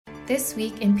This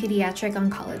Week in Pediatric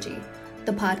Oncology,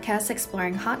 the podcast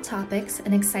exploring hot topics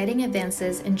and exciting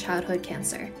advances in childhood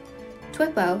cancer.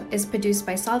 TWIPO is produced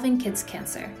by Solving Kids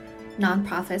Cancer,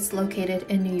 nonprofits located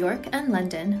in New York and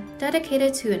London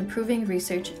dedicated to improving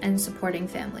research and supporting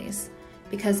families,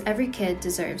 because every kid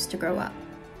deserves to grow up.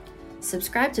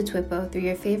 Subscribe to TWIPO through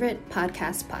your favorite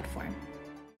podcast platform.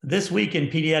 This Week in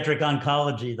Pediatric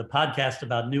Oncology, the podcast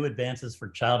about new advances for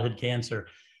childhood cancer.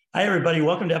 Hi, everybody.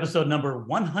 Welcome to episode number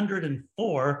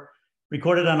 104,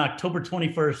 recorded on October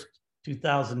 21st,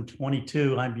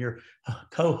 2022. I'm your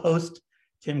co-host,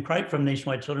 Tim Kripe from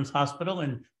Nationwide Children's Hospital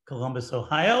in Columbus,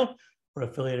 Ohio. We're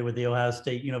affiliated with The Ohio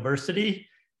State University.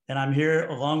 And I'm here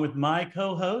along with my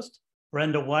co-host,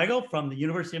 Brenda Weigel from the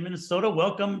University of Minnesota.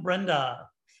 Welcome, Brenda.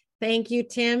 Thank you,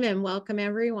 Tim, and welcome,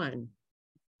 everyone.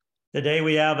 Today,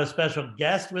 we have a special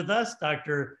guest with us,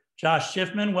 Dr. Josh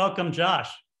Schiffman. Welcome, Josh.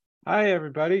 Hi,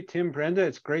 everybody. Tim, Brenda,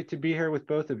 it's great to be here with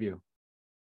both of you.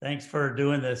 Thanks for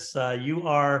doing this. You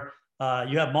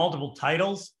have multiple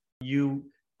titles. You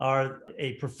are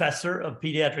a professor of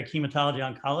pediatric hematology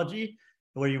oncology,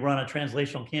 where you run a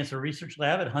translational cancer research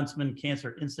lab at Huntsman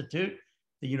Cancer Institute,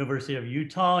 the University of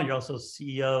Utah. You're also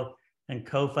CEO and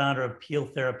co-founder of Peel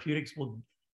Therapeutics. We'll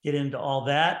get into all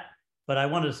that. But I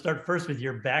wanted to start first with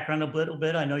your background a little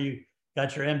bit. I know you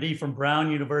got your MD from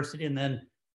Brown University and then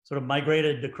sort of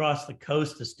migrated across the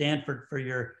coast to Stanford for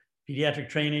your pediatric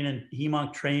training and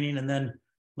hemonc training, and then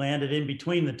landed in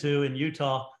between the two in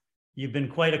Utah. You've been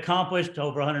quite accomplished,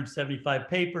 over 175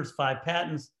 papers, 5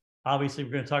 patents. Obviously,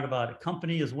 we're going to talk about a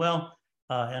company as well,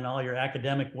 and all your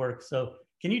academic work. So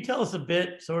can you tell us a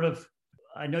bit, sort of,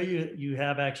 I know you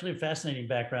have actually a fascinating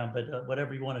background, but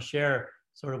whatever you want to share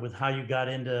sort of with how you got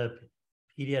into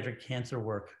pediatric cancer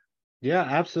work. Yeah,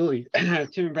 absolutely.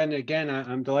 Tim and Brenda, again,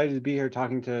 I'm delighted to be here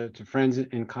talking to friends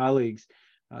and colleagues.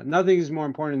 Nothing is more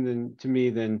important to me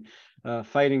than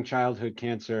fighting childhood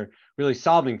cancer, really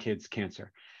solving kids'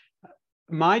 cancer.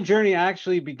 My journey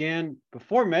actually began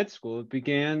before med school. It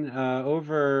began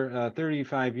over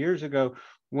 35 years ago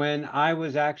when I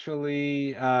was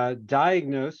actually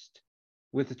diagnosed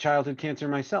with a childhood cancer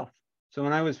myself. So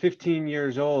when I was 15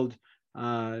 years old,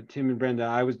 Tim and Brenda,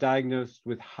 I was diagnosed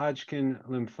with Hodgkin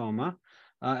lymphoma,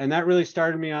 and that really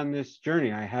started me on this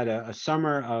journey. I had a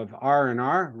summer of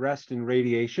R&R, rest and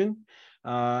radiation,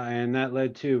 and that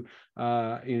led to,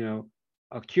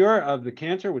 a cure of the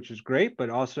cancer, which was great, but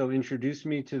also introduced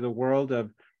me to the world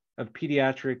of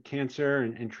pediatric cancer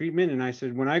and treatment. And I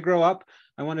said, when I grow up,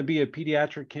 I want to be a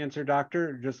pediatric cancer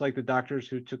doctor, just like the doctors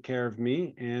who took care of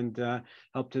me and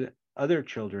helped other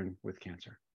children with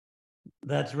cancer.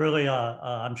 That's really,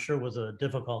 I'm sure, was a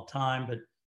difficult time, but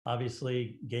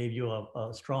obviously gave you a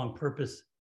strong purpose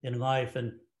in life.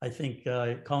 And I think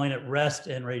calling it rest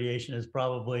and radiation is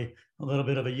probably a little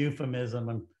bit of a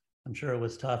euphemism. I'm sure it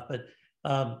was tough. But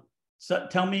so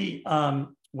tell me,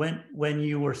 when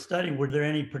you were studying, were there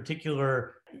any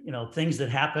particular things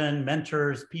that happened,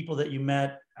 mentors, people that you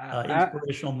met,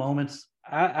 inspirational moments?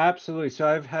 Absolutely. So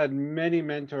I've had many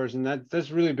mentors, and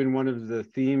that's really been one of the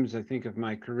themes, I think, of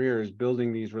my career, is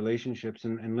building these relationships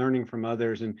and learning from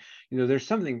others. And, there's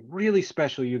something really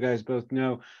special, you guys both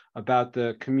know, about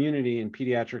the community in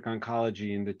pediatric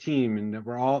oncology and the team, and that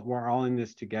we're all in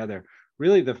this together.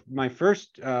 Really, my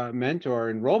first mentor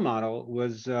and role model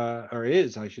was, or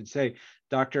is, I should say,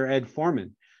 Dr. Ed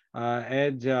Foreman.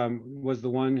 Ed was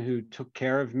the one who took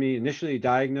care of me, initially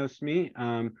diagnosed me,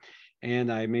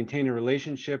 and I maintained a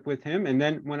relationship with him. And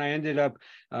then when I ended up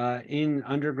in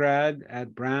undergrad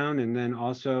at Brown and then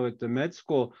also at the med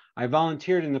school, I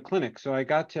volunteered in the clinic. So I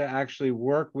got to actually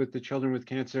work with the children with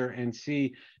cancer and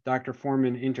see Dr.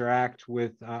 Foreman interact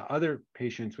with other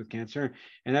patients with cancer.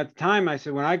 And at the time I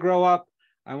said, when I grow up,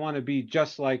 I want to be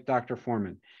just like Dr.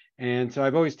 Foreman. And so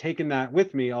I've always taken that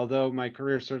with me, although my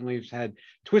career certainly has had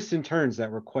twists and turns that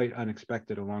were quite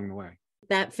unexpected along the way.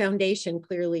 That foundation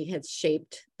clearly has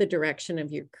shaped the direction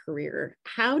of your career.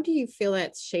 How do you feel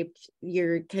that's shaped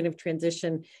your kind of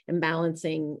transition and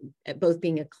balancing both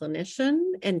being a clinician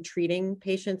and treating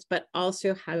patients, but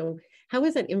also how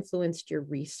has that influenced your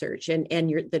research and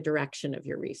the direction of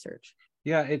your research?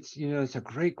 Yeah, it's a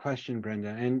great question,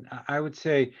 Brenda. And I would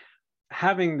say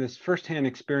having this firsthand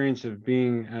experience of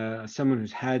being someone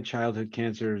who's had childhood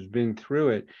cancer, has been through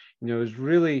it, has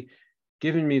really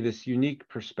given me this unique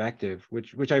perspective,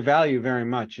 which I value very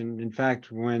much. And in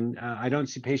fact, when I don't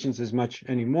see patients as much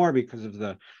anymore because of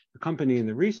the accompanying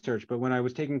the research, but when I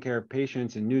was taking care of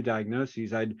patients and new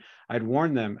diagnoses, I'd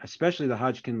warn them, especially the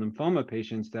Hodgkin lymphoma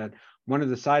patients, that one of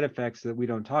the side effects that we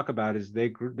don't talk about is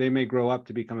they may grow up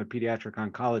to become a pediatric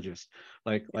oncologist,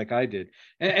 like I did.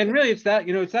 And really, it's that,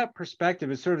 it's that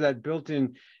perspective. It's sort of that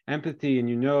built-in empathy, and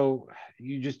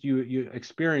you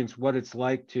experience what it's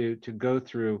like to go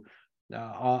through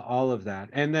all of that.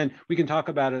 And then we can talk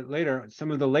about it later,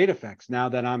 some of the late effects now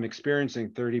that I'm experiencing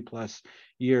 30 plus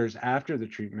years after the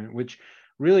treatment, which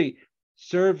really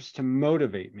serves to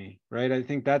motivate me, right? I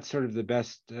think that's sort of the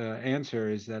best answer,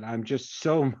 is that I'm just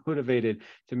so motivated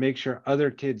to make sure other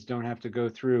kids don't have to go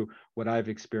through what I've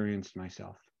experienced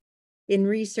myself. In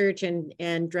research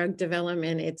and drug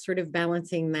development, it's sort of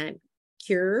balancing that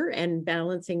cure and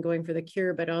balancing going for the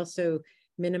cure, but also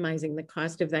minimizing the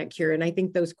cost of that cure. And I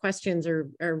think those questions are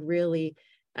really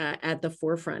at the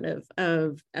forefront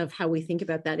of how we think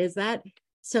about that. Is that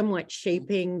somewhat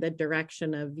shaping the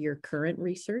direction of your current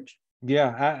research? Yeah,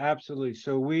 absolutely.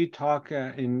 So we talk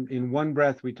in one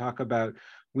breath, we talk about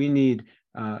we need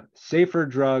safer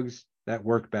drugs that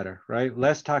work better, right?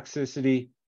 Less toxicity,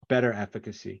 better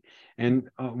efficacy. And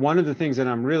one of the things that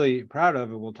I'm really proud of,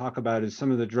 and we'll talk about, is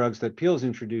some of the drugs that Peel's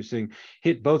introducing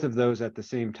hit both of those at the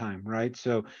same time, right?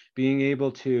 So being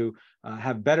able to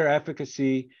have better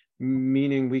efficacy,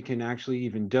 meaning we can actually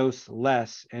even dose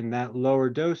less, and that lower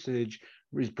dosage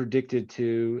is predicted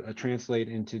to translate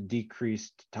into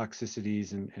decreased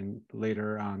toxicities and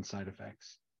later on side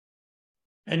effects.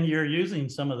 And you're using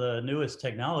some of the newest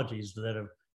technologies that have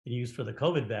been used for the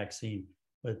COVID vaccine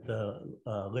with the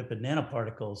lipid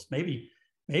nanoparticles. Maybe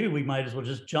we might as well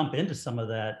just jump into some of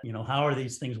that. How are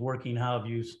these things working? How have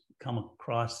you come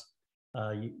across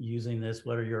using this?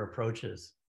 What are your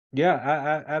approaches?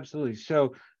 Yeah, absolutely.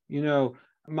 So,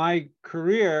 my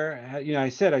career, I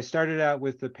said I started out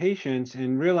with the patients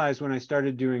and realized when I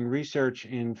started doing research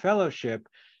in fellowship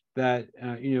that,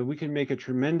 we can make a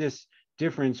tremendous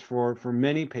difference for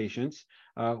many patients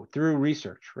through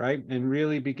research, right? And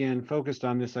really began focused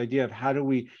on this idea of how do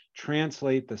we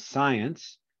translate the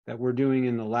science that we're doing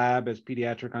in the lab as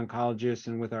pediatric oncologists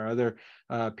and with our other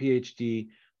PhD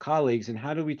colleagues, and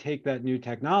how do we take that new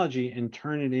technology and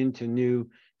turn it into new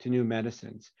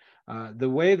medicines? The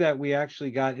way that we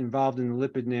actually got involved in the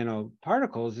lipid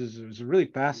nanoparticles is a really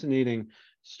fascinating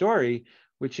story,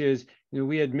 which is,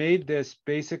 we had made this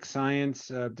basic science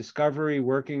discovery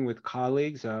working with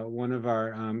colleagues. One of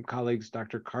our colleagues,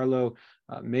 Dr. Carlo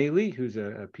Meli, who's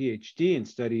a PhD and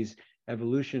studies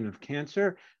evolution of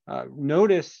cancer,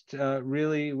 noticed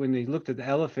really when they looked at the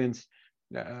elephants,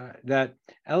 that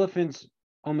elephants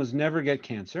almost never get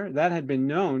cancer. That had been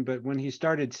known, but when he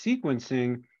started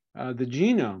sequencing the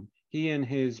genome, he and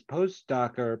his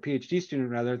postdoc, or PhD student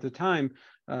rather at the time,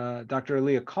 Dr.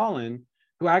 Aaliyah Collin,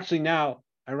 who actually now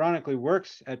ironically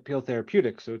works at Peel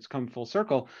Therapeutics, so it's come full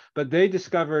circle, but they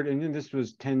discovered, and this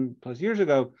was 10 plus years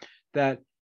ago, that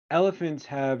elephants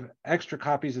have extra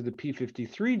copies of the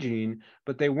P53 gene,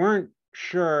 but they weren't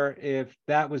sure if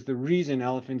that was the reason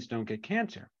elephants don't get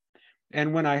cancer.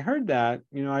 And when I heard that,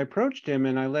 I approached him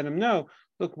and I let him know,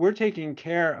 look, we're taking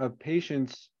care of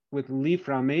patients with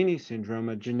Li-Fraumeni syndrome,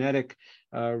 a genetic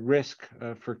risk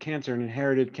for cancer, an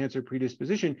inherited cancer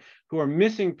predisposition, who are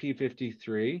missing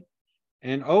P53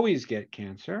 and always get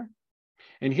cancer.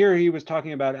 And here he was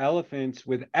talking about elephants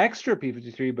with extra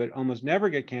P53, but almost never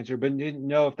get cancer, but didn't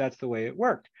know if that's the way it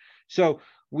worked. So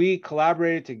we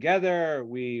collaborated together.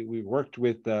 We worked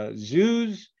with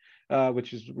zoos,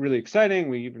 which is really exciting.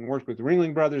 We even worked with the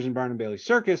Ringling Brothers and Barnum Bailey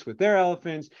Circus with their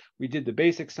elephants. We did the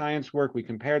basic science work. We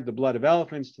compared the blood of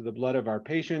elephants to the blood of our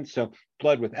patients. So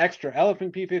blood with extra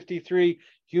elephant P53,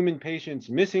 human patients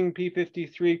missing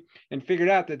P53, and figured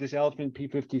out that this elephant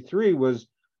P53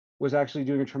 was actually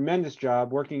doing a tremendous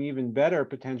job, working even better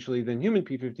potentially than human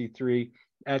P53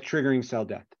 at triggering cell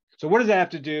death. So what does that have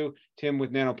to do, Tim,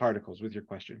 with nanoparticles, with your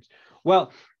questions?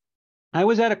 Well, I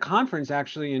was at a conference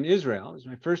actually in Israel. It was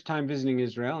my first time visiting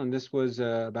Israel, and this was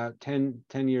about 10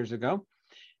 years ago.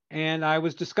 And I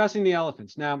was discussing the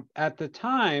elephants. Now, at the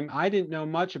time, I didn't know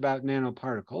much about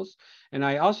nanoparticles. And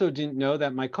I also didn't know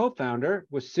that my co-founder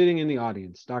was sitting in the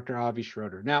audience, Dr. Avi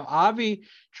Schroeder. Now, Avi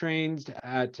trains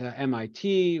at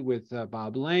MIT with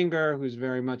Bob Langer, who's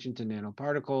very much into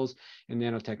nanoparticles and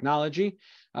nanotechnology.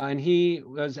 And he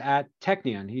was at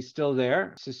Technion. He's still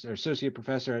there, associate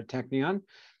professor at Technion.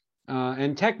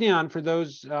 And Technion, for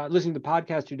those listening to the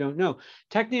podcast who don't know,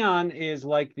 Technion is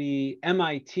like the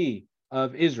MIT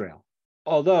of Israel,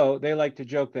 although they like to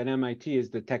joke that MIT is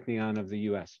the Technion of the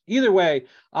US. Either way,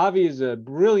 Avi is a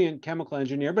brilliant chemical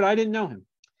engineer, but I didn't know him.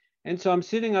 And so I'm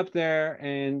sitting up there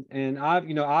and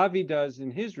Avi, Avi does in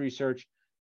his research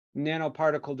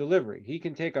nanoparticle delivery. He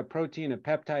can take a protein, a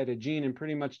peptide, a gene, and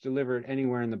pretty much deliver it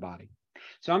anywhere in the body.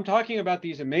 So I'm talking about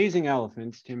these amazing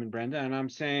elephants, Tim and Brenda, and I'm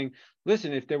saying,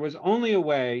 listen, if there was only a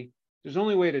way, there's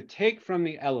only a way to take from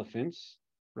the elephants,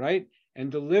 right, and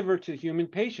deliver to human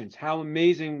patients. How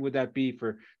amazing would that be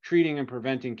for treating and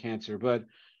preventing cancer? But,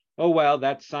 oh, well,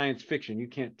 that's science fiction. You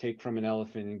can't take from an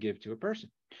elephant and give to a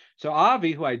person. So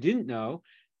Avi, who I didn't know,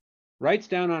 writes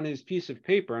down on his piece of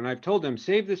paper, and I've told him,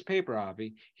 save this paper,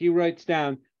 Avi. He writes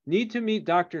down, need to meet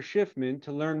Dr. Schiffman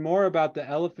to learn more about the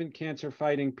elephant cancer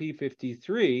fighting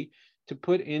P53 to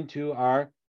put into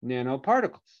our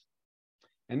nanoparticles.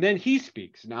 And then he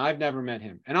speaks. Now, I've never met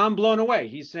him, and I'm blown away.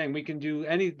 He's saying we can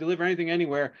deliver anything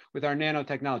anywhere with our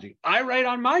nanotechnology. I write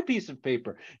on my piece of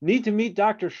paper, need to meet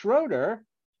Dr. Schroeder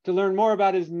to learn more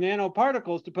about his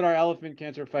nanoparticles to put our elephant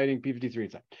cancer fighting P53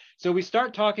 inside. So we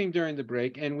start talking during the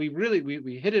break, and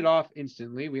we hit it off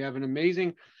instantly. We have an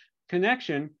amazing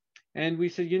connection. And we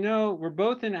said, we're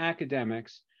both in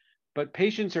academics, but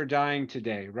patients are dying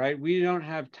today, right? We don't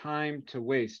have time to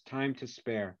waste, time to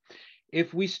spare.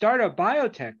 If we start a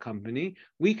biotech company,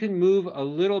 we can move a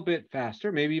little bit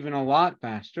faster, maybe even a lot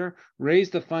faster, raise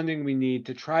the funding we need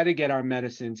to try to get our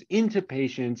medicines into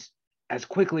patients as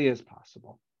quickly as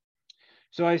possible.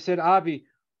 So I said, Avi,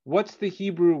 what's the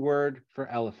Hebrew word for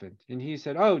elephant? And he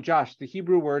said, oh, Josh, the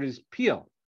Hebrew word is peel,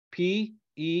 P-E-E-L.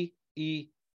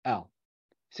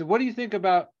 So what do you think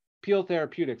about Peel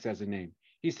Therapeutics as a name?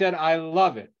 He said, I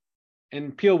love it.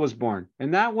 And Peel was born.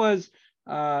 And that was,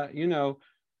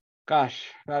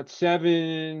 about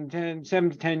 7 to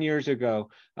 10 years ago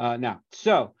now.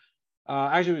 So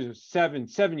actually it was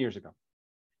seven years ago.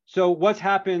 So what's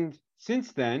happened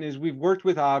since then is we've worked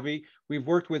with Avi, we've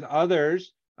worked with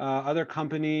others, other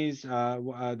companies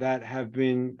that have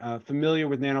been familiar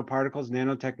with nanoparticles,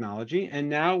 nanotechnology, and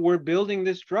now we're building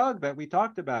this drug that we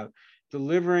talked about,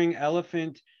 delivering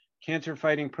elephant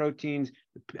cancer-fighting proteins,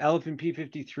 elephant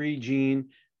P53 gene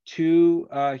to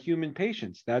human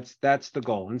patients. That's the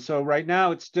goal. And so right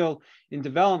now it's still in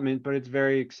development, but it's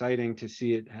very exciting to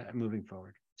see it moving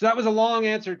forward. So that was a long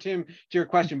answer, Tim, to your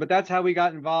question, but that's how we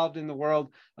got involved in the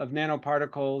world of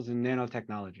nanoparticles and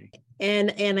nanotechnology.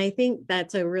 And I think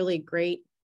that's a really great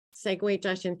segue,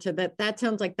 Josh, into that. That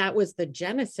sounds like that was the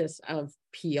genesis of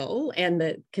Peel and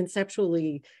the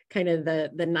conceptually kind of the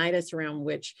nidus around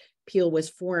which Peel was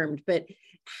formed. But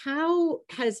how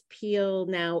has Peel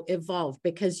now evolved?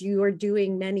 Because you are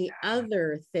doing many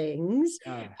other things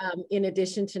in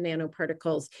addition to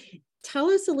nanoparticles. Tell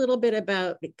us a little bit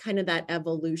about kind of that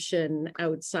evolution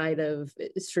outside of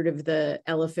sort of the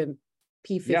elephant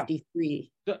P53.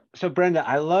 So Brenda,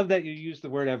 I love that you use the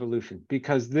word evolution,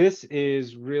 because this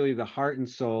is really the heart and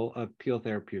soul of Peel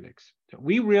Therapeutics. So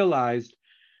we realized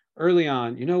early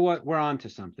on, we're on to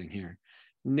something here.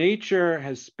 Nature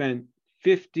has spent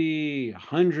 50,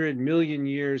 100 million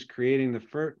years creating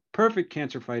the perfect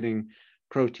cancer-fighting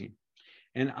protein.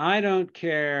 And I don't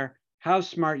care how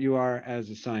smart you are as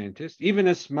a scientist, even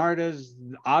as smart as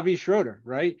Avi Schroeder,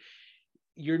 right?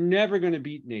 You're never going to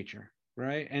beat nature,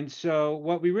 right? And so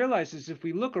what we realize is if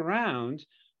we look around,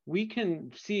 we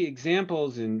can see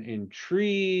examples in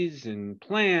trees and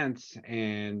plants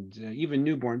and even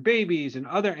newborn babies and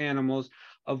other animals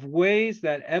of ways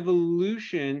that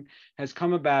evolution has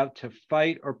come about to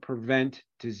fight or prevent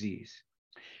disease.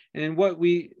 And what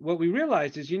we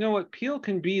realized is, Peel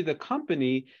can be the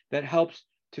company that helps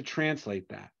to translate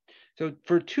that. So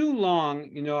for too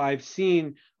long, I've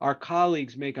seen our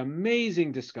colleagues make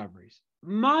amazing discoveries,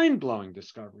 mind-blowing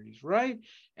discoveries, right?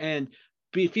 And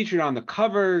be featured on the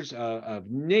covers of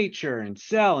Nature and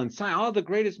Cell and Science, all the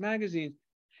greatest magazines.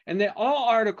 And they all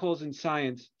articles in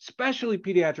Science, especially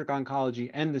pediatric oncology,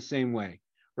 end the same way,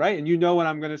 right? And you know what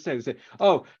I'm going to say. They say,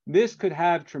 oh, this could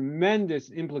have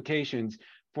tremendous implications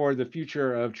for the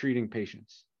future of treating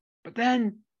patients. But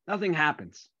then nothing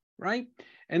happens, right?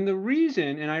 And the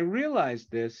reason, and I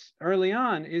realized this early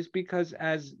on, is because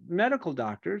as medical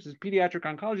doctors, as pediatric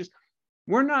oncologists,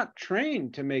 we're not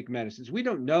trained to make medicines. We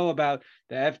don't know about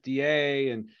the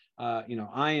FDA and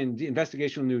IND,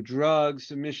 investigational new drug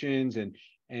submissions, and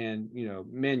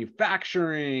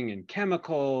manufacturing and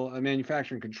chemical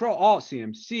manufacturing control, all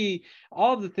CMC,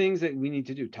 all the things that we need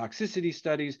to do, toxicity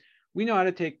studies. We know how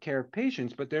to take care of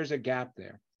patients, but there's a gap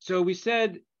there. So we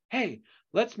said, hey,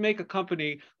 let's make a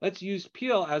company, let's use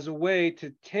Peel as a way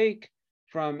to take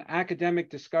from academic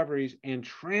discoveries and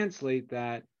translate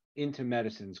that into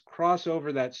medicines, cross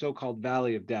over that so-called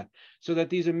valley of death, so that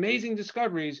these amazing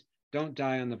discoveries don't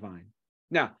die on the vine.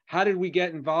 Now, how did we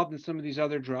get involved in some of these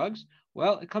other drugs?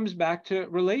 Well, it comes back to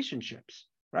relationships.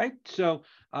 right? So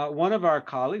one of our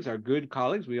colleagues, our good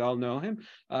colleagues, we all know him,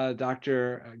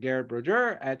 Dr. Garrett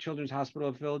Brodeur at Children's Hospital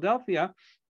of Philadelphia,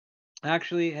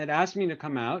 actually had asked me to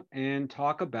come out and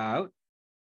talk about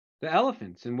the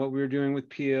elephants and what we were doing with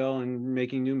Peel and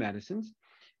making new medicines.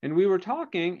 And we were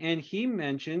talking, and he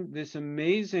mentioned this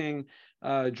amazing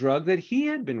drug that he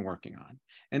had been working on.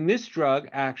 And this drug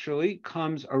actually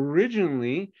comes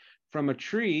originally from a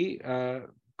tree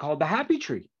called the happy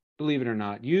tree, believe it or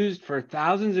not, used for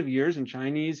thousands of years in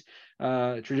Chinese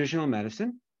traditional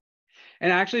medicine,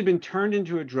 and actually been turned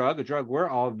into a drug we're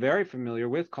all very familiar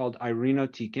with called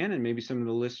irinotecan, and maybe some of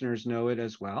the listeners know it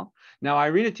as well. Now,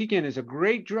 irinotecan is a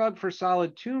great drug for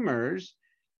solid tumors,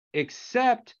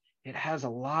 except it has a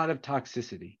lot of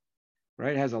toxicity,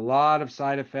 right? It has a lot of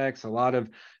side effects, a lot of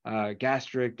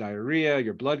gastric diarrhea,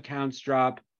 your blood counts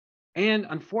drop, and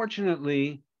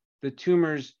unfortunately, the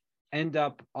tumors end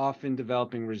up often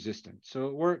developing resistance. So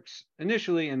it works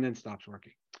initially and then stops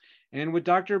working. And what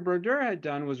Dr. Brodeur had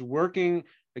done was working,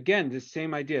 again, this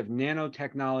same idea of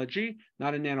nanotechnology,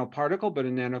 not a nanoparticle, but a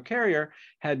nanocarrier,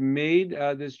 had made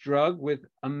this drug with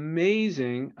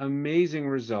amazing, amazing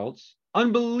results,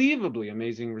 unbelievably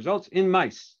amazing results in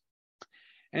mice.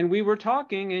 And we were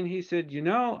talking, and he said,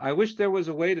 I wish there was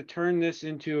a way to turn this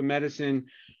into a medicine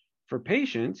for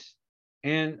patients.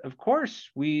 And of course,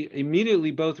 we immediately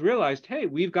both realized, hey,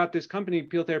 we've got this company,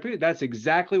 Peel Therapeutics. That's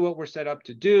exactly what we're set up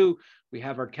to do. We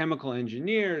have our chemical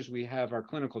engineers. We have our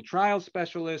clinical trial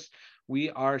specialists.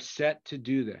 We are set to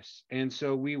do this. And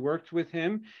so we worked with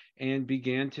him and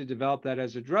began to develop that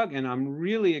as a drug. And I'm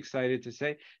really excited to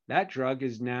say that drug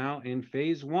is now in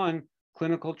phase 1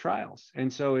 clinical trials.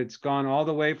 And so it's gone all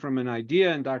the way from an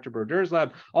idea in Dr. Brodeur's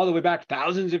lab, all the way back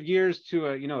thousands of years to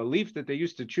a leaf that they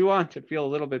used to chew on to feel a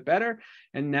little bit better.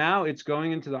 And now it's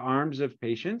going into the arms of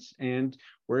patients, and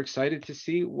we're excited to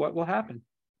see what will happen.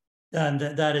 And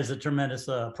that is a tremendous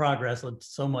progress.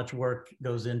 So much work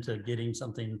goes into getting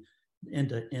something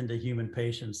into human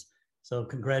patients. So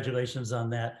congratulations on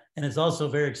that. And it's also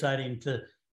very exciting to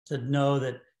know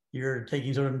that you're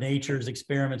taking sort of nature's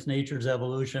experiments, nature's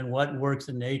evolution, what works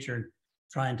in nature,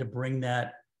 trying to bring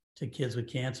that to kids with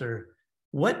cancer.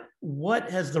 What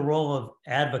has the role of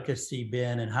advocacy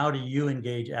been, and how do you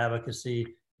engage advocacy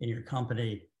in your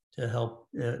company to help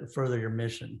further your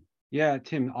mission? Yeah,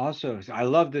 Tim, also, I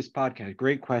love this podcast.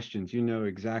 Great questions. You know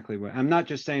exactly what. I'm not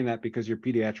just saying that because you're a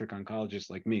pediatric oncologist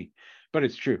like me, but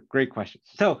it's true. Great questions.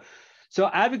 So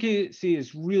advocacy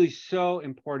is really so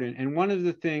important. And one of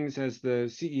the things as the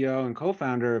CEO and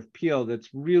co-founder of Peel that's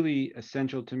really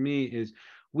essential to me is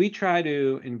we try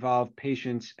to involve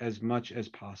patients as much as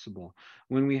possible.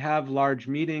 When we have large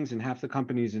meetings, and half the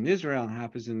company's in Israel and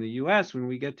half is in the US, when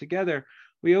we get together,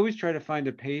 we always try to find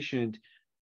a patient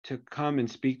to come and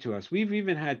speak to us. We've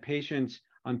even had patients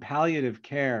on palliative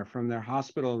care from their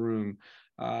hospital room,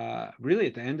 really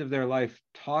at the end of their life,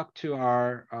 talk to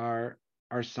our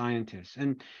scientists.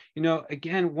 And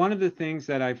again, one of the things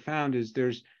that I've found is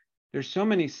there's so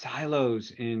many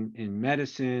silos in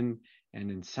medicine and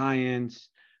in science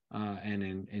and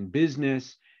in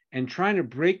business, and trying to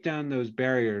break down those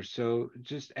barriers so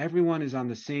just everyone is on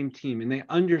the same team and they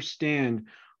understand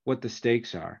what the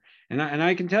stakes are. And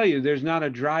I can tell you, there's not a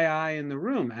dry eye in the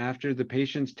room after the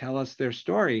patients tell us their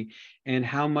story and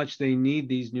how much they need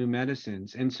these new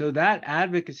medicines. And so that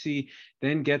advocacy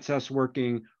then gets us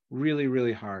working really,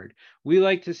 really hard. We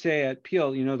like to say at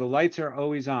Peel, the lights are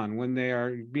always on. When they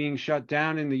are being shut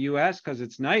down in the US because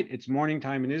it's night, it's morning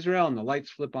time in Israel, and the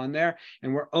lights flip on there.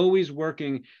 And we're always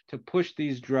working to push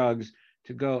these drugs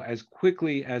to go as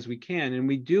quickly as we can. And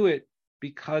we do it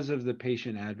because of the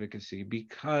patient advocacy,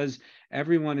 because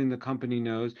everyone in the company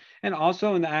knows, and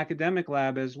also in the academic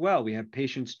lab as well. We have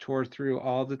patients tour through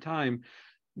all the time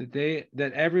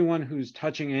that everyone who's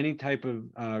touching any type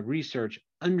of research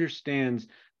understands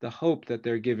the hope that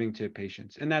they're giving to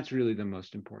patients. And that's really the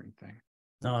most important thing.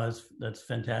 No, that's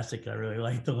fantastic. I really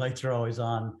like the lights are always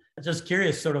on. Just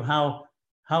curious, sort of how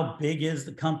big is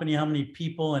the company? How many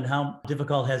people, and how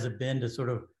difficult has it been to sort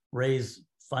of raise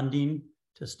funding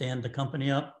to stand the company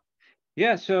up?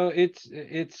 Yeah, so it's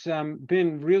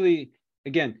been really,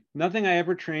 again, nothing I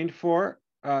ever trained for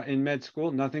in med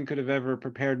school. Nothing could have ever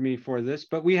prepared me for this.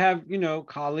 But we have,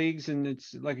 colleagues, and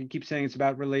it's like I keep saying, it's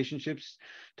about relationships,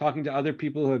 talking to other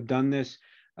people who have done this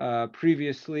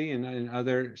previously in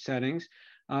other settings.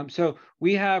 So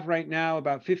we have right now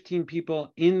about 15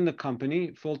 people in the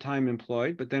company, full-time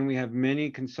employed, but then we have many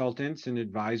consultants and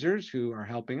advisors who are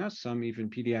helping us, some even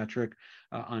pediatric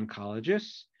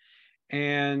oncologists.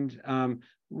 And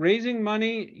raising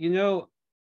money,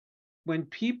 when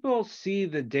people see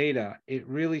the data, it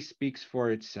really speaks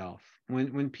for itself.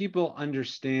 When people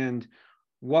understand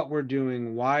what we're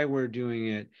doing, why we're doing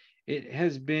it, it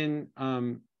has been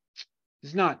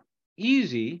it's not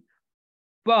easy,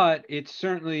 but it's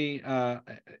certainly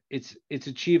it's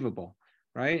achievable,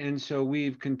 right? And so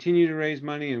we've continued to raise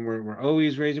money, and we're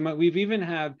always raising money. We've even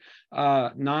have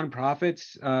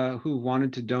nonprofits who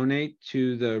wanted to donate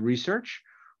to the research,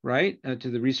 right, to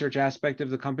the research aspect of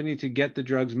the company to get the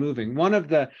drugs moving. One of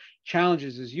the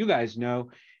challenges, as you guys know,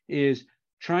 is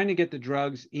trying to get the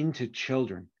drugs into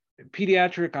children.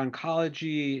 Pediatric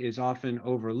oncology is often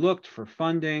overlooked for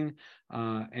funding,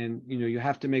 and you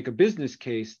have to make a business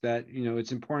case that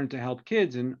it's important to help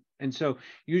kids, and so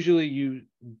usually you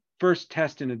first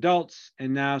test in adults,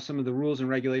 and now some of the rules and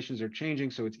regulations are changing,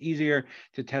 so it's easier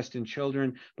to test in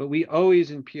children. But we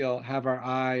always in Peel have our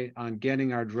eye on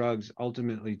getting our drugs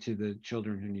ultimately to the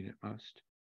children who need it most.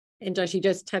 And Josh, you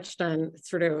just touched on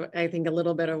sort of, I think, a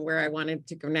little bit of where I wanted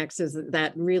to go next, is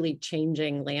that really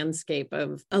changing landscape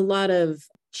of a lot of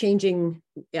changing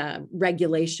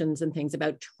regulations and things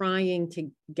about trying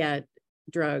to get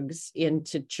drugs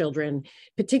into children,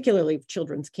 particularly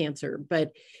children's cancer.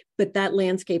 But that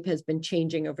landscape has been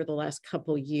changing over the last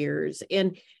couple of years.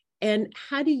 And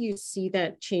how do you see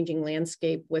that changing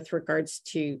landscape with regards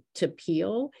to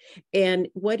Peel? And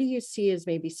what do you see as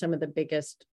maybe some of the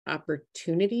biggest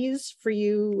opportunities for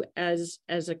you as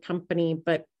a company,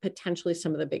 but potentially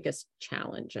some of the biggest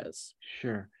challenges?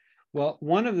 Sure. Well,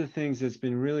 one of the things that's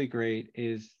been really great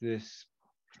is this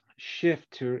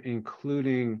shift to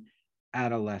including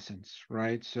adolescents,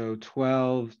 right? So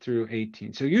 12 through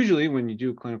 18. So usually when you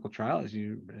do a clinical trial, as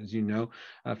you know,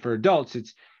 for adults,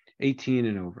 it's 18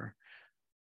 and over.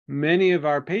 Many of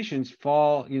our patients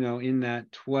fall, in that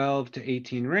 12 to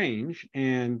 18 range.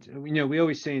 And, we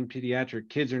always say in pediatric,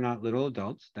 kids are not little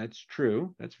adults. That's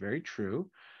true. That's very true.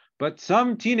 But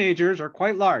some teenagers are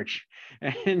quite large.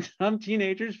 And some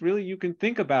teenagers really you can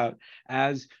think about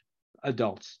as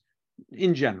adults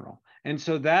in general. And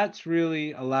so that's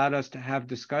really allowed us to have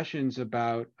discussions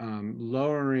about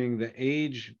lowering the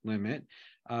age limit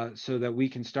so that we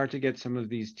can start to get some of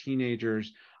these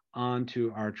teenagers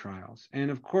onto our trials.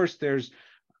 And of course, there's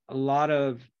a lot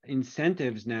of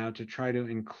incentives now to try to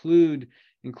include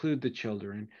the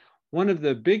children. One of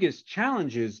the biggest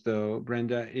challenges, though,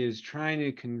 Brenda, is trying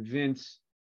to convince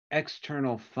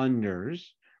external funders,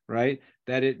 right,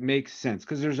 that it makes sense,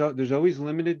 because there's always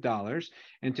limited dollars,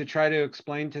 and to try to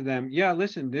explain to them, yeah,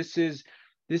 listen, this is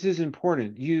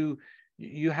important. You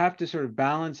have to sort of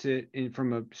balance it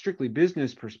from a strictly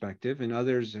business perspective, and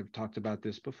others have talked about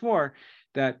this before,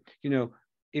 that,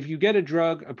 if you get a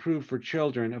drug approved for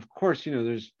children, of course,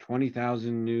 there's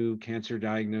 20,000 new cancer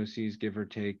diagnoses, give or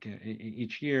take,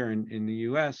 each year in the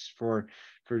US for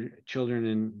children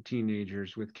and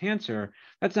teenagers with cancer.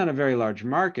 That's not a very large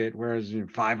market, whereas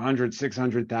 500,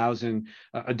 600,000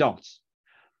 adults.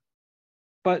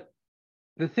 But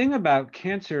the thing about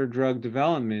cancer drug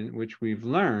development, which we've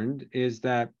learned, is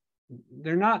that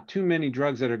there are not too many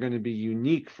drugs that are going to be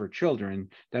unique for children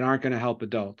that aren't going to help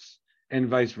adults, and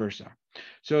vice versa.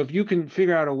 So if you can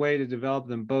figure out a way to develop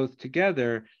them both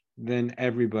together, then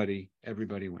everybody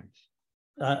wins.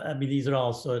 These are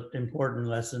also important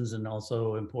lessons, and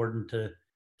also important to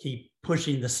keep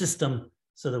pushing the system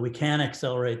so that we can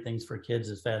accelerate things for kids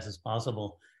as fast as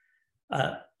possible.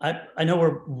 I know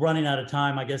we're running out of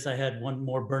time. I guess I had one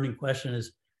more burning question.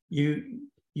 Is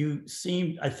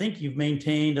I think you've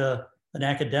maintained an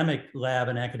academic lab,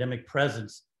 an academic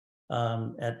presence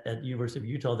at University of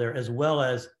Utah there, as well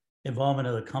as involvement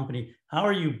of the company. How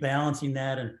are you balancing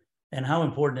that, and how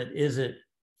important is it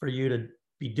for you to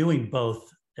be doing both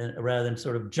rather than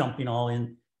sort of jumping all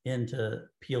into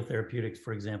Peel Therapeutics,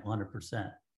 for example,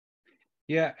 100%?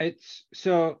 Yeah, it's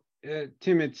so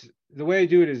Tim, it's the way I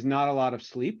do it is not a lot of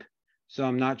sleep. So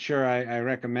I'm not sure I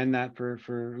recommend that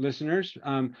for listeners.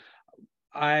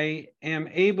 I am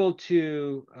able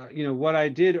to, what I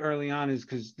did early on is,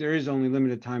 because there is only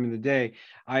limited time in the day,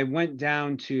 I went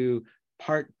down to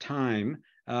part-time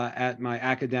at my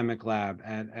academic lab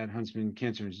at Huntsman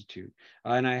Cancer Institute.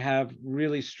 And I have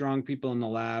really strong people in the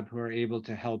lab who are able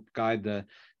to help guide the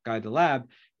lab.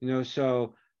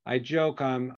 So I joke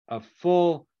I'm a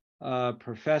full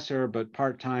professor, but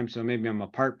part-time. So maybe I'm a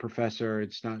part professor.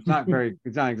 It's not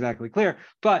exactly clear,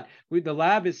 but the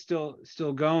lab is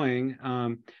still going.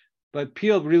 But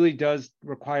Peel really does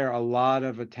require a lot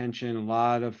of attention, a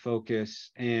lot of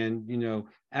focus. And,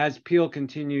 as Peel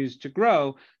continues to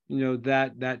grow,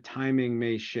 that timing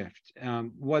may shift.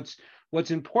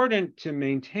 What's important to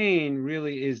maintain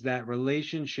really is that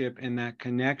relationship and that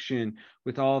connection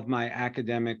with all of my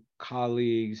academic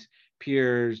colleagues,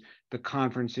 peers, the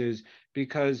conferences,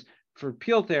 because for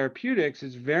Peel Therapeutics,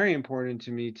 it's very important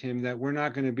to me, Tim, that we're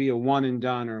not going to be a one and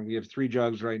done, or we have 3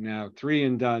 drugs right now, 3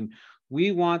 and done.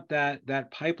 We want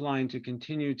that pipeline to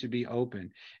continue to be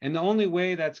open. And the only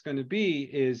way that's going to be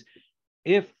is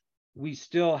if we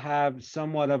still have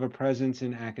somewhat of a presence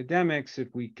in academics, if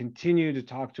we continue to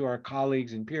talk to our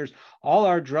colleagues and peers. All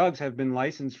our drugs have been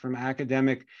licensed from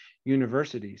academic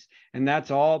universities, and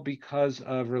that's all because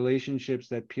of relationships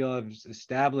that Peel has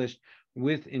established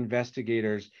with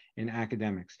investigators in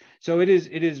academics. So it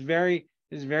is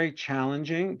very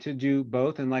challenging to do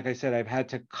both. And like I said, I've had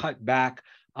to cut back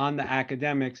on the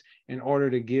academics in order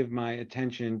to give my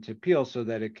attention to Peel so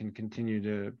that it can continue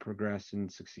to progress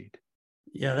and succeed.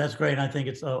 Yeah, that's great. I think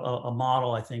it's a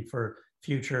model, I think, for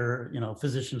future,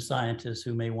 physician scientists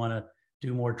who may want to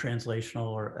do more translational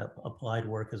or applied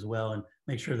work as well, and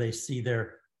make sure they see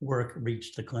their work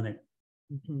reach the clinic.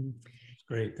 Mm-hmm. It's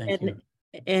great. Thank you.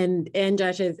 And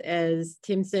Josh, as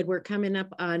Tim said, we're coming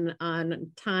up on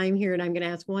time here, and I'm going to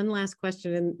ask one last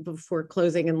question before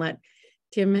closing and let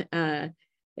Tim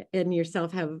and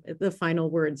yourself have the final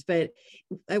words. But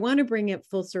I want to bring it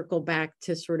full circle back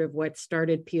to sort of what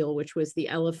started Peel, which was the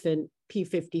elephant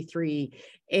P53.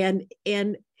 And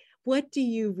what do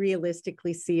you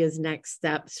realistically see as next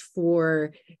steps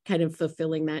for kind of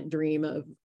fulfilling that dream of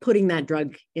putting that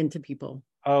drug into people?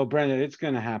 Oh, Brenda, it's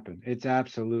going to happen. It's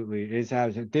absolutely.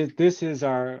 This is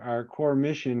our core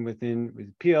mission with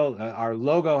Peel. Our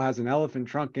logo has an elephant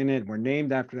trunk in it. We're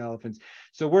named after the elephants.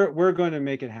 So we're going to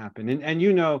make it happen.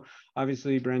 And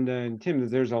obviously, Brenda and Tim,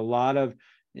 that there's a lot of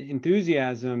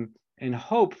enthusiasm and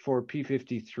hope for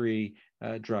P53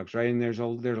 drugs, right? And there's a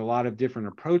lot of different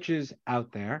approaches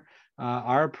out there.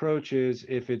 Our approach is,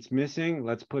 if it's missing,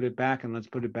 let's put it back, and let's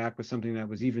put it back with something that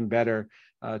was even better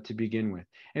to begin with.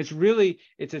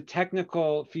 It's a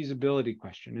technical feasibility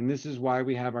question. And this is why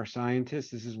we have our scientists.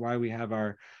 This is why we have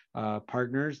our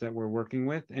partners that we're working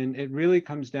with. And it really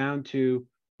comes down to,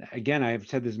 again, I have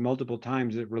said this multiple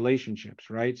times, that relationships,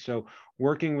 right? So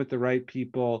working with the right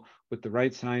people, with the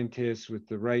right scientists, with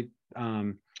the right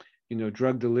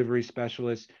drug delivery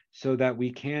specialists, so that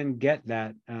we can get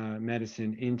that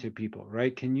medicine into people,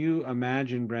 right? Can you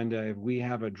imagine, Brenda, if we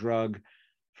have a drug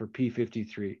for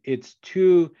P53? It's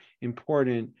too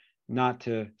important not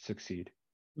to succeed.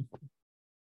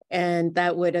 And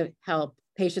that would have helped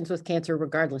patients with cancer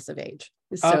regardless of age.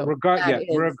 So regardless,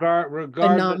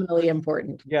 phenomenally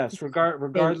important. Yes,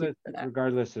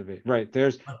 regardless of it. Right.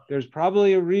 There's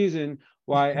probably a reason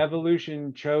why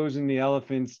evolution chose in the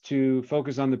elephants to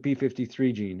focus on the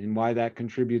P53 gene, and why that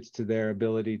contributes to their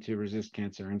ability to resist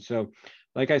cancer. And so,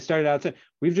 like I started out saying,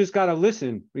 we've just got to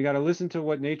listen. We got to listen to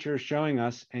what nature is showing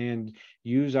us and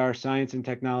use our science and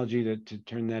technology to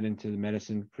turn that into the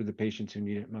medicine for the patients who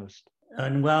need it most.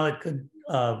 And while it could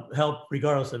help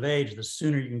regardless of age, the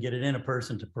sooner you can get it in a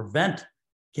person to prevent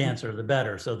cancer, the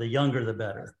better. So the younger, the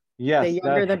better. Yes, the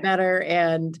younger, the better.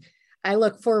 And I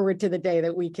look forward to the day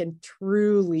that we can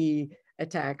truly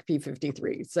attack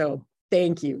P53. So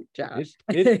thank you, Josh.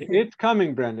 It's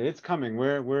coming, Brenda. It's coming.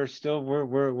 We're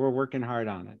working hard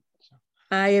on it. So.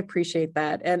 I appreciate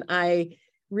that. And I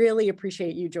really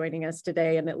appreciate you joining us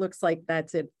today. And it looks like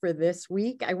that's it for this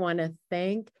week. I want to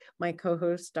thank my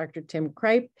co-host, Dr. Tim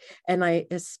Kripe, and I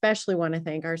especially want to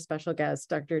thank our special guest,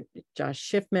 Dr. Josh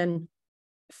Schiffman,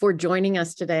 for joining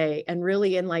us today and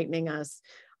really enlightening us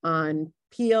on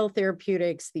Peel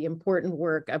Therapeutics, the important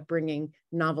work of bringing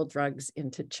novel drugs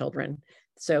into children.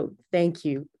 So thank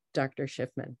you, Dr.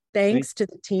 Schiffman. Thanks to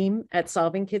the team at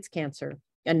Solving Kids Cancer,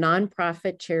 a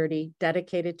nonprofit charity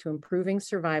dedicated to improving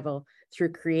survival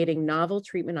through creating novel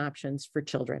treatment options for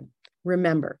children.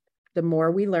 Remember, the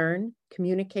more we learn,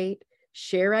 communicate,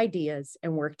 share ideas,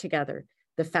 and work together,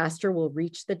 the faster we'll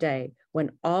reach the day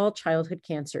when all childhood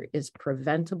cancer is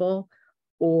preventable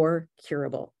or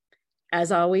curable.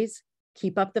 As always,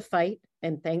 keep up the fight,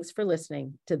 and thanks for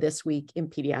listening to This Week in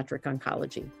Pediatric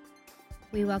Oncology.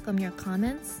 We welcome your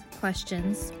comments,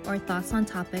 questions, or thoughts on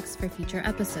topics for future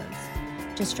episodes.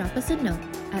 Just drop us a note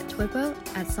at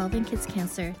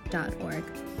twippo@solvingkidscancer.org.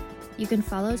 You can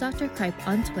follow Dr. Kripe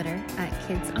on Twitter at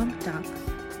KidsOncDoc,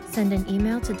 send an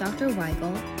email to Dr.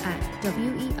 Weigel at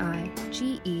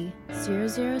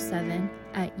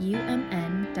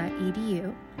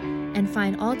weige007@umn.edu, and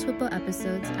find all TWIPO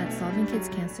episodes at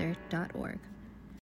solvingkidscancer.org.